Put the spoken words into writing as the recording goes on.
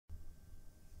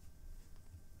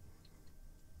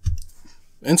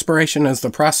Inspiration is the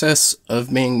process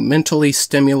of being mentally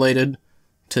stimulated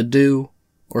to do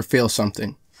or feel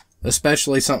something,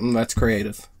 especially something that's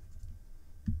creative.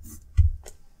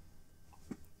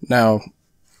 Now,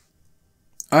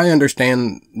 I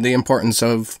understand the importance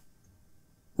of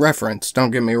reference,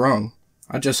 don't get me wrong.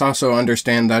 I just also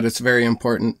understand that it's very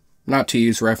important not to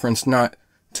use reference, not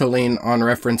to lean on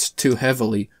reference too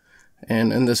heavily.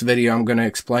 And in this video, I'm going to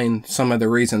explain some of the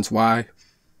reasons why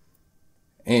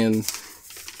and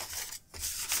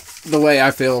the way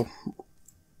I feel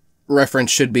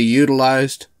reference should be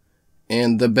utilized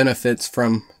and the benefits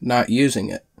from not using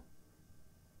it.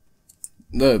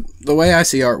 The way I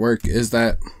see artwork is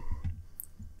that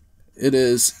it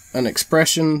is an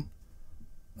expression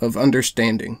of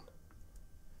understanding.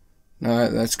 Now,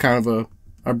 that's kind of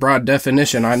a broad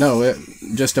definition. I know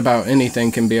just about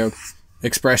anything can be an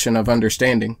expression of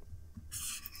understanding.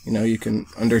 You know, you can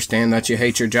understand that you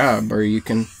hate your job, or you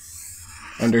can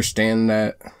understand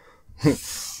that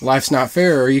life's not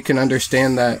fair, or you can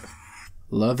understand that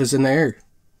love is in the air.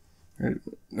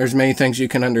 There's many things you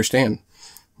can understand,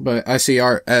 but I see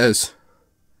art as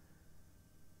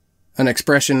an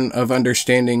expression of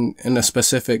understanding in a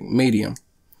specific medium.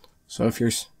 So if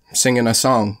you're singing a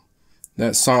song,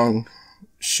 that song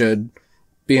should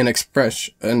be an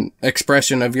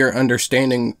expression of your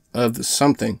understanding of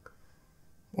something,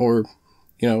 or,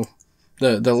 you know,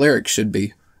 the lyrics should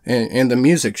be, and the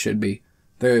music should be.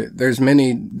 There's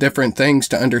many different things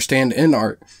to understand in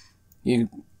art. You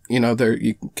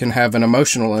can have an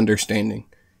emotional understanding.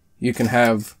 You can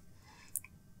have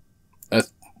a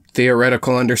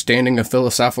theoretical understanding, a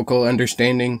philosophical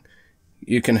understanding.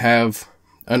 You can have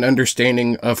an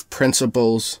understanding of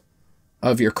principles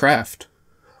of your craft,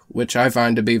 which I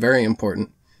find to be very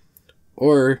important.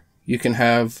 Or you can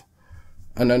have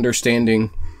an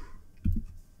understanding,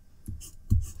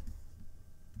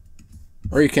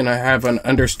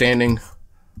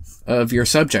 of your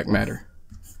subject matter.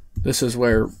 This is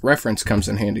where reference comes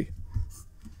in handy.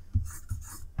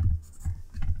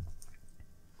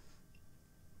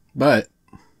 But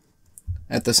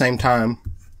at the same time,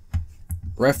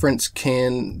 reference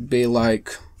can be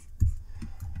like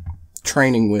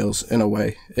training wheels in a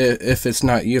way, if it's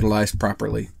not utilized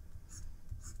properly.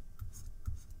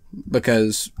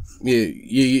 Because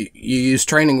you use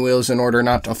training wheels in order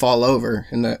not to fall over,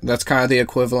 and that's kind of the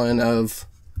equivalent of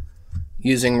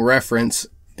using reference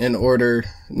in order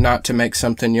not to make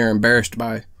something you're embarrassed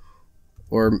by,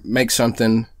 or make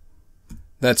something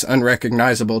that's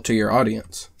unrecognizable to your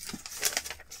audience.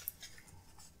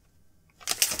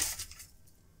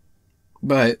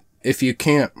 But if you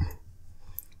can't,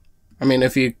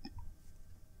 if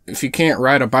you can't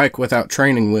ride a bike without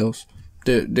training wheels,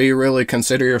 do you really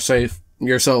consider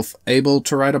yourself able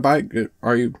to ride a bike?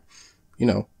 Are you,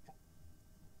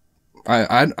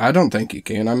 I don't think you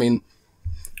can.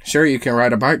 Sure, you can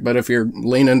ride a bike, but if you're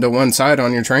leaning to one side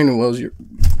on your training wheels, you're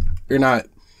not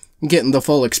getting the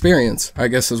full experience, I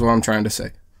guess is what I'm trying to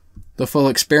say. The full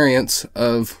experience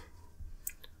of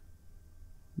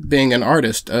being an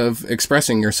artist, of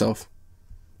expressing yourself.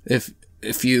 If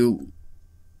you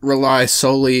rely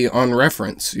solely on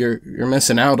reference, you're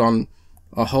missing out on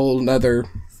a whole nother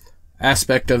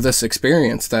aspect of this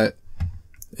experience that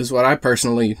is what I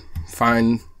personally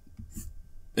find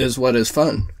is what is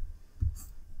fun.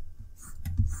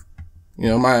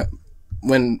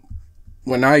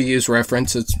 When I use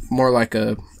reference, it's more like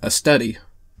a study.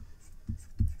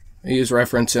 I use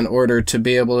reference in order to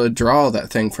be able to draw that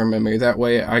thing from memory. That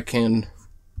way I can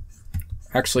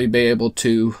actually be able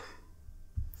to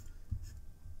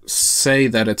say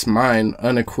that it's mine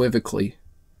unequivocally.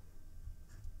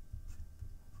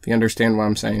 If you understand what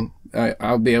I'm saying,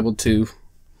 I'll be able to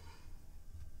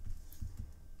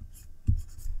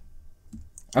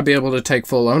take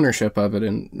full ownership of it,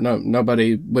 and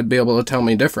nobody would be able to tell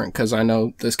me different, because I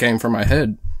know this came from my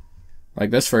head. Like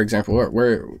this, for example,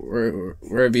 where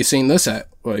have you seen this at?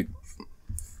 Like,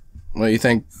 what do you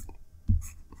think?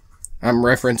 I'm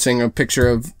referencing a picture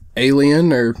of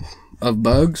Alien or of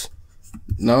bugs?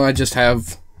 No, I just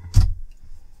have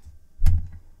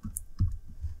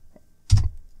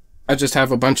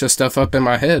a bunch of stuff up in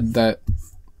my head that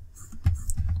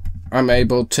I'm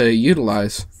able to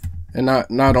utilize. And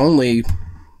not only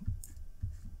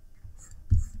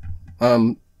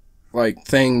like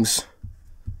things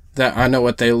that I know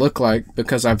what they look like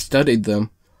because I've studied them,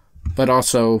 but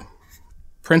also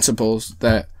principles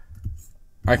that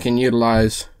I can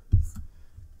utilize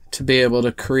to be able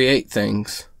to create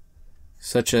things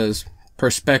such as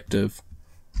perspective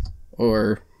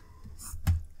or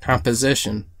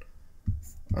composition.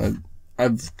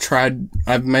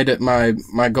 I've made it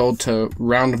my goal to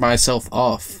round myself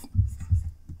off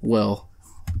well,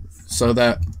 so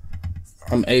that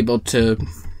I'm able to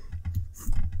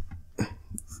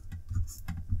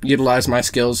utilize my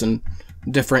skills in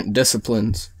different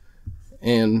disciplines.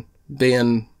 And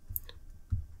being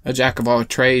a jack of all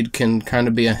trade can kind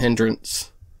of be a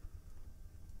hindrance,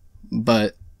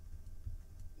 but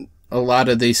a lot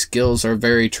of these skills are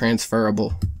very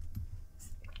transferable.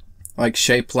 Like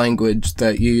shape language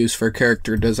that you use for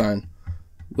character design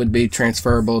would be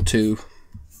transferable to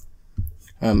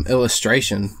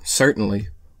illustration, certainly,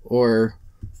 or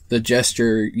the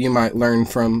gesture you might learn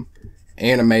from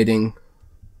animating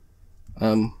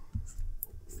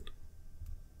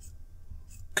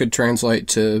could translate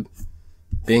to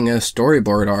being a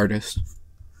storyboard artist.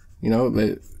 You know,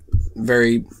 but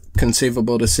very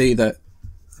conceivable to see that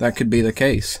that could be the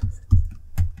case.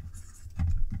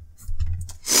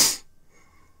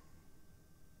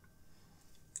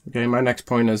 Okay, my next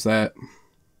point is that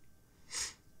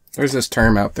there's this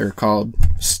term out there called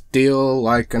steal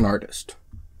like an artist.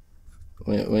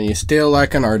 When you steal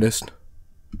like an artist,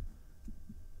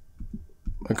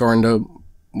 according to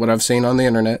what I've seen on the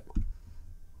internet,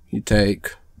 you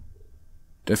take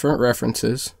different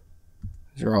references.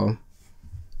 These are all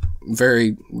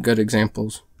very good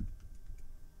examples,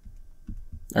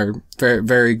 or very,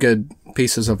 very good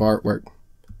pieces of artwork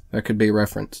that could be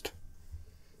referenced.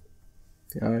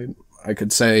 I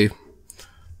could say,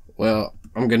 well,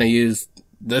 I'm going to use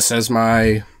this as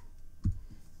my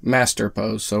master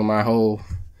pose, so my whole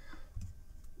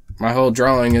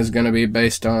drawing is going to be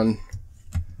based on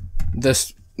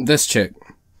this chick,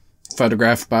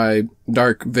 photographed by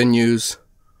Dark Venues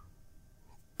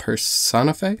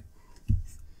Personify.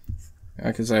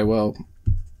 I could say, well,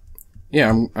 yeah,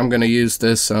 I'm going to use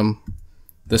this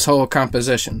this whole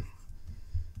composition.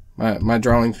 My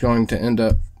drawing's going to end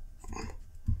up,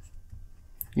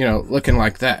 you know, looking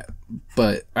like that.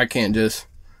 But I can't just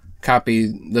copy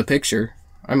the picture.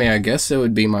 I mean, I guess it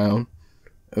would be my own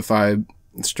if I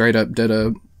straight up did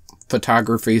a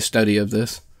photography study of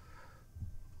this.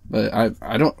 But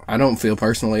I don't feel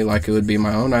personally like it would be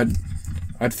my own.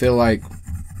 I'd feel like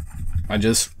I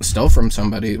just stole from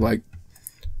somebody. Like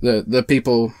the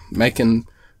people making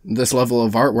this level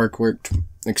of artwork worked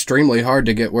extremely hard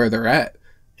to get where they're at,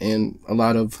 and a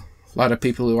lot of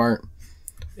people who aren't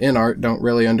in art don't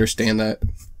really understand that,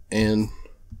 and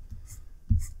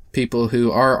people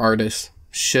who are artists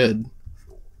should.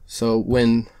 So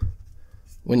when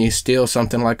you steal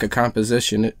something like a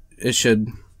composition, it should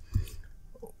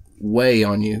weigh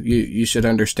on you. You should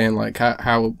understand, like,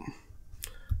 how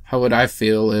would I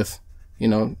feel if, you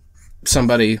know,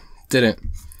 somebody didn't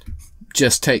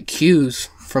just take cues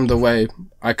from the way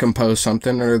I compose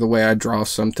something, or the way I draw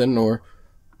something, or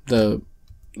the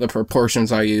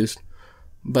proportions I used,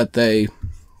 but they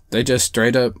just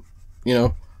straight up, you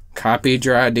know, copied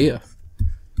your idea,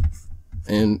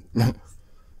 and,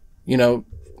 you know,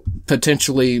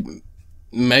 potentially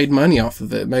made money off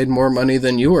of it, made more money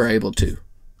than you were able to.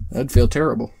 I'd feel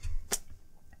terrible.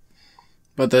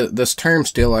 But this term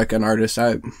steal like an artist,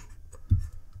 I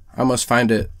almost find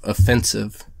it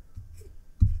offensive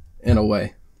in a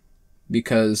way,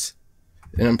 because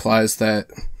it implies that,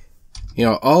 you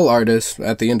know, all artists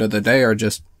at the end of the day are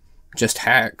just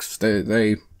hacks.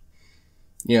 They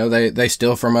you know, they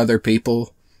steal from other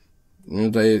people. You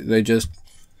know, they just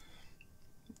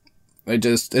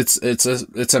it's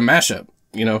a mashup.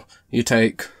 You know, you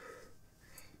take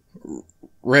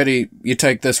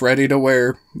this ready to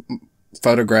wear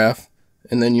photograph,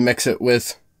 and then you mix it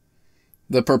with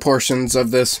the proportions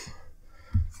of this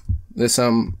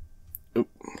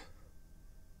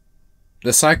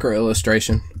Psycho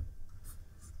illustration,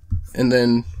 and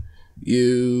then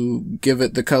you give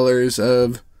it the colors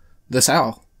of this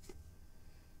owl.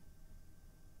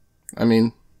 I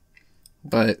mean,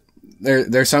 but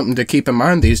there's something to keep in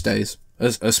mind these days,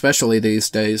 especially these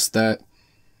days, that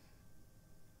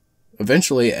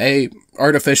eventually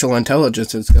artificial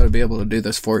intelligence is going to be able to do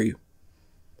this for you.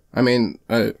 I mean,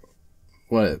 I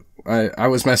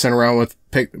was messing around with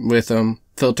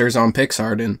filters on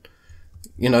PixArt, and,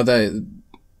 you know,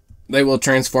 they will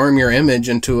transform your image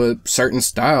into a certain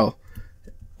style,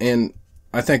 and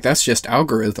I think that's just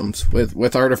algorithms.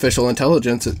 With artificial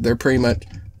intelligence, they'll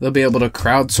be able to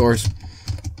crowdsource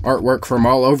artwork from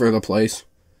all over the place,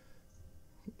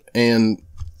 and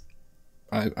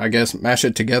I guess mash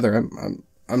it together.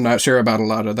 I'm not sure about a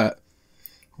lot of that,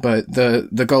 but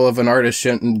the goal of an artist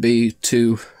shouldn't be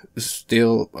to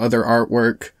steal other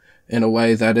artwork in a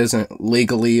way that isn't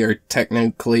legally or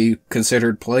technically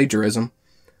considered plagiarism.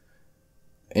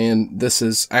 And this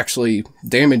is actually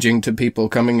damaging to people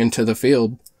coming into the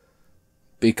field,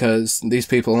 because these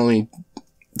people only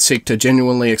seek to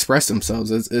genuinely express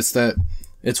themselves.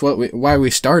 It's why we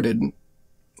started.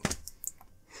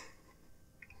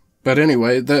 But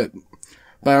anyway, but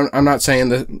I'm not saying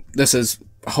that this is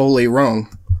wholly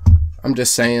wrong. I'm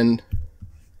just saying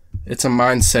it's a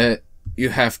mindset you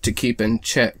have to keep in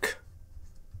check.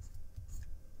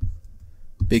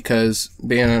 Because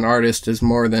being an artist is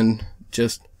more than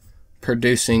just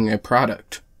producing a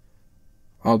product.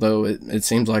 Although it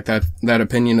seems like that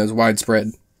opinion is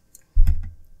widespread.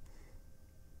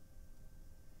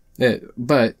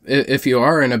 But if you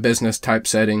are in a business type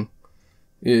setting,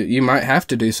 you might have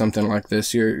to do something like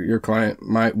this. Your client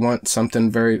might want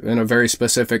something in a very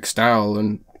specific style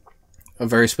and a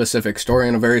very specific story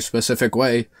in a very specific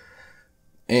way.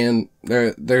 And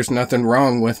there's nothing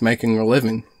wrong with making a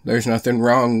living. There's nothing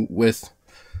wrong with,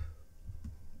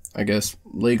 I guess,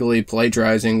 legally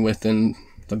plagiarizing within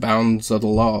the bounds of the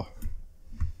law.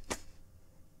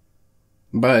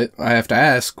 But I have to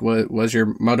ask, what was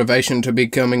your motivation to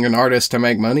becoming an artist, to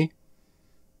make money?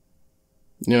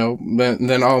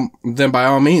 Then by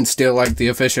all means, still like the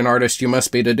efficient artist you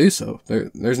must be to do so.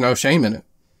 There's no shame in it.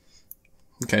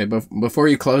 Okay, but before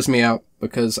you close me out,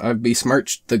 because I've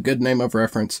besmirched the good name of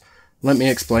reference, let me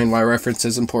explain why reference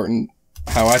is important,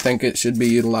 how I think it should be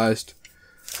utilized,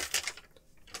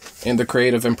 and the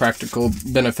creative and practical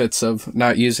benefits of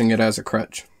not using it as a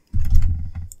crutch.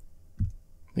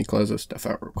 Let me close this stuff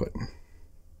out real quick.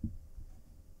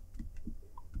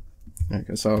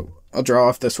 Okay, so I'll draw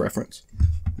off this reference.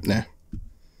 Nah.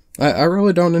 I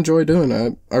really don't enjoy doing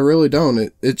it. I really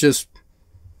don't. It just...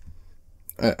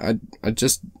 I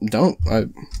just don't. I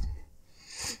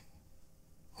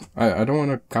don't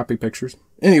want to copy pictures.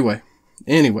 Anyway.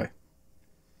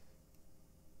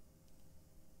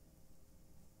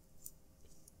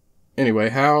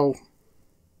 How...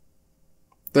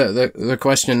 The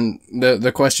question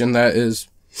that is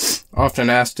often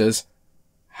asked is,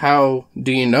 how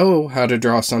do you know how to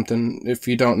draw something if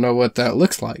you don't know what that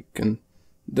looks like? And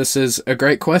this is a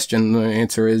great question. The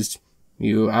answer is,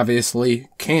 you obviously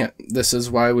can't. This is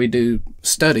why we do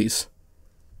studies.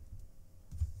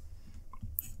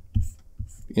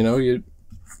 And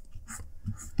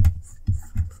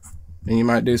you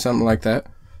might do something like that.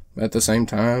 At the same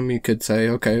time, you could say,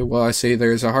 okay, well, I see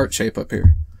there's a heart shape up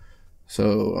here.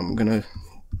 So I'm going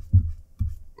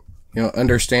to,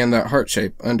 understand that heart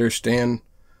shape, understand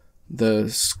the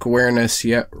squareness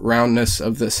yet roundness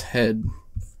of this head.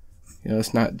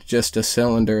 It's not just a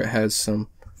cylinder, it has some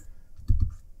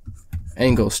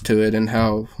angles to it, and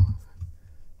how,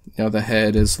 the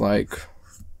head is like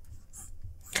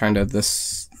kind of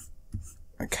this,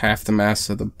 like half the mass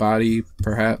of the body,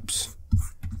 perhaps.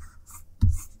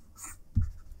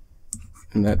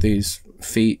 And that these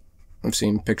feet, I've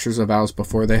seen pictures of owls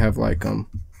before, they have like,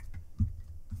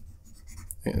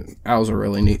 owls are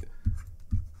really neat.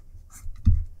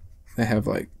 They have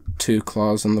like 2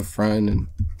 claws in the front and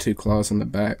 2 claws in the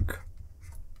back.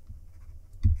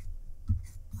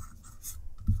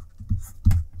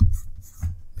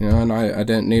 And I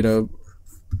didn't need a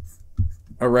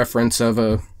reference of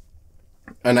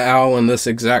an owl in this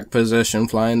exact position,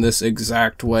 flying this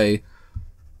exact way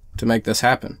to make this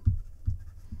happen.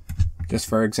 Just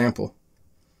for example.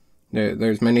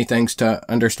 There's many things to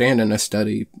understand in a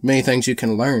study, many things you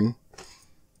can learn.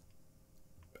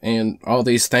 And all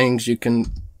these things you can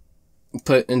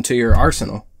put into your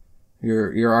arsenal.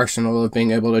 Your arsenal of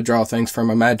being able to draw things from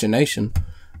imagination,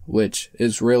 which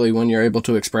is really when you're able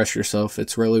to express yourself.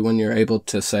 It's really when you're able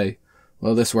to say,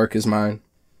 well, this work is mine.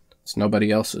 It's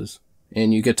nobody else's.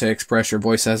 And you get to express your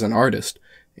voice as an artist.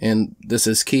 And this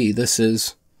is key. This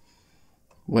is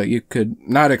what you could,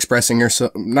 not expressing your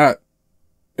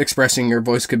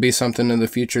voice could be something in the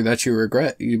future that you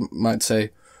regret. You might say,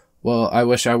 well, I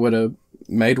wish I would have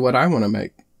made what I want to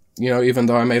make. Even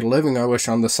though I made a living, I wish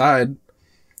on the side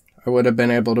I would have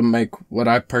been able to make what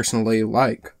I personally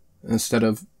like, instead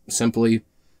of simply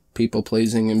people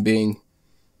pleasing and being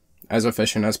as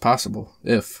efficient as possible.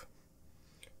 If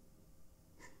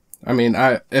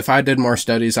I did more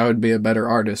studies, I would be a better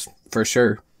artist for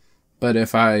sure. But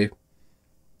if I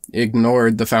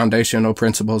ignored the foundational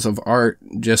principles of art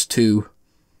just to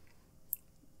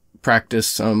practice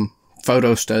some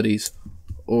photo studies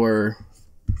or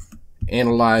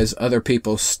analyze other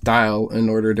people's style in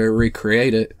order to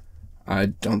recreate it, I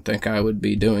don't think I would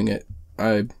be doing it.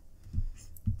 I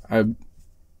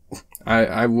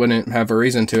wouldn't have a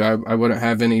reason to. I wouldn't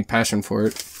have any passion for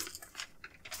it.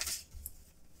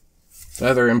 The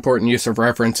other important use of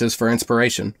reference is for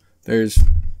inspiration. The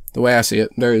way I see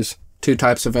it, there's two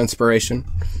types of inspiration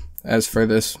as for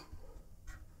this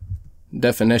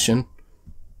definition,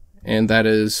 and that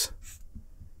is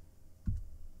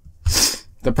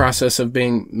the process of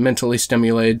being mentally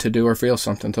stimulated to do or feel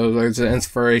something. So there's an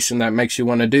inspiration that makes you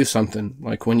want to do something,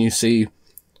 like when you see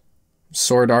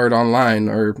sword art online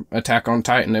or Attack on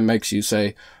Titan, it makes you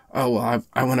say, oh, well,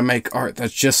 I want to make art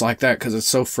that's just like that because it's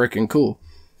so freaking cool.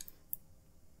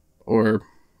 Or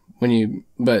and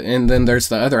then there's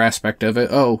the other aspect of it.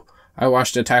 Oh, I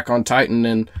watched Attack on Titan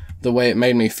and the way it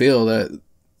made me feel, that,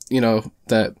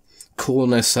 that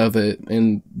coolness of it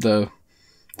and the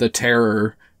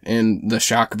terror and the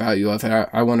shock value of it.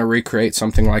 I want to recreate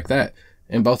something like that.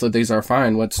 And both of these are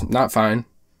fine. What's not fine,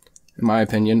 in my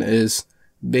opinion, is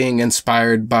being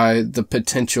inspired by the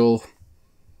potential.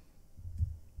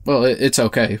 Well, it's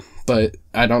okay, but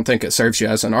I don't think it serves you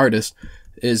as an artist,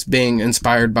 is being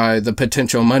inspired by the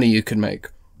potential money you can make,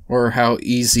 or how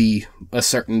easy a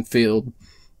certain field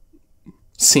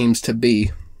seems to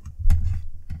be.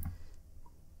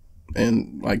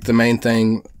 And like the main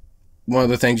thing, one of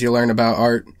the things you learn about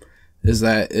art is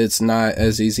that it's not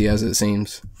as easy as it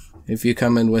seems. If you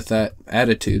come in with that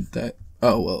attitude that,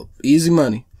 oh, well, easy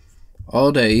money,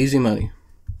 all day, easy money,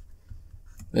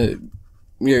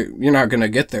 you're not going to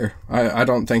get there. I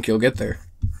don't think you'll get there,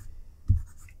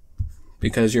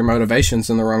 because your motivation's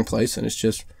in the wrong place, and it's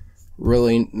just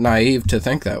really naive to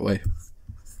think that way.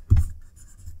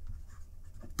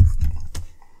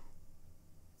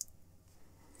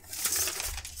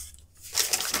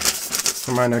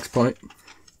 For my next point,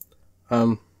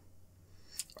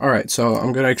 alright, so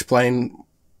I'm going to explain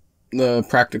the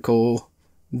practical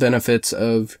benefits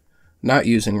of not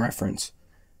using reference,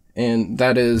 and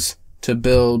that is to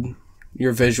build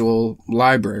your visual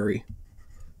library.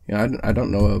 I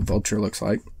don't know what a vulture looks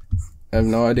like. I have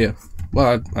no idea.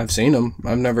 Well, I've seen them.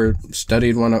 I've never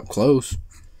studied one up close.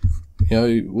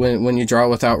 When you draw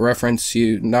without reference,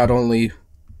 you not only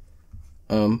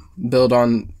build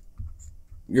on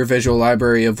your visual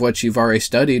library of what you've already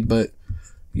studied, but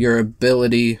your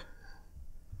ability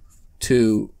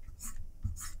to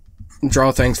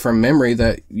draw things from memory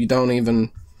that you don't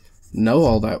even know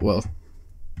all that well.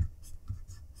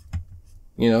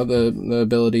 The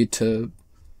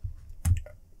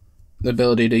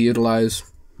ability to utilize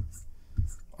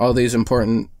all these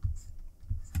important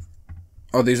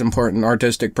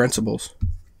artistic principles,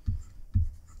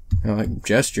 like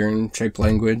gesture and shape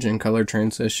language and color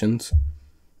transitions.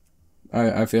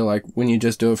 I feel like when you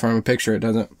just do it from a picture, it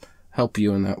doesn't help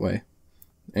you in that way.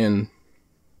 And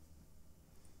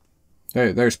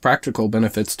there's practical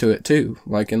benefits to it too,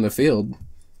 like in the field.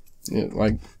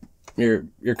 Like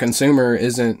your consumer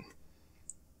isn't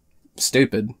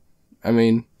stupid. I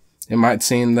mean, it might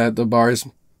seem that the bar's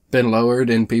been lowered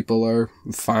and people are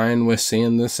fine with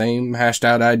seeing the same hashed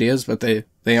out ideas, but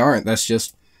they aren't. That's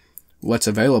just what's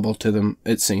available to them,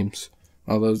 it seems.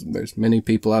 Although there's many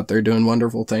people out there doing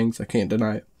wonderful things, I can't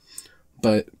deny it.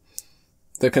 But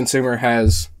the consumer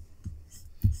has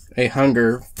a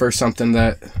hunger for something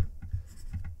that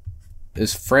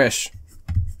is fresh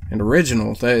and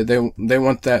original. They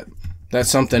want that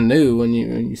something new. When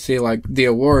you see like the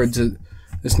awards,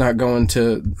 it's not going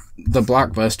to the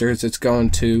blockbusters. It's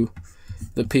going to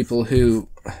the people who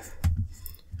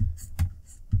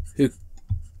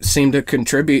seem to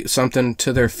contribute something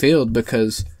to their field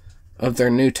because of their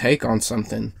new take on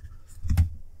something.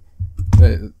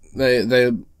 They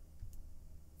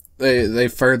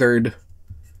furthered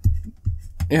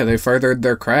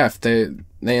their craft. They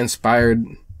inspired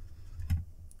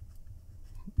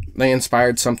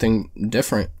something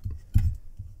different,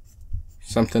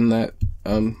 something that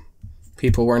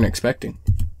people weren't expecting,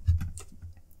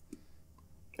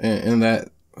 and that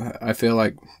I feel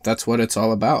like that's what it's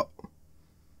all about.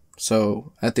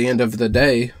 So at the end of the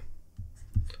day,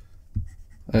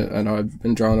 I know I've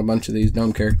been drawing a bunch of these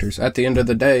dumb characters. At the end of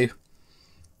the day,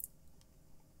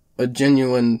 a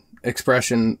genuine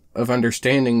expression of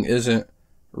understanding isn't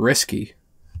risky.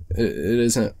 It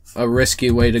isn't a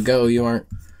risky way to go. You aren't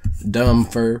dumb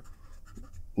for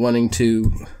wanting to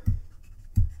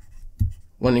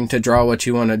draw what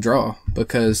you want to draw,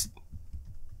 because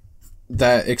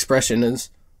that expression is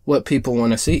what people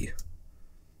want to see.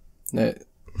 That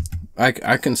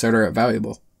I consider it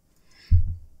valuable.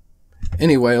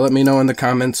 Anyway, let me know in the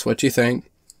comments what you think,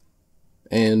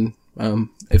 and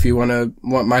if you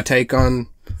want my take on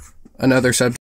another subject.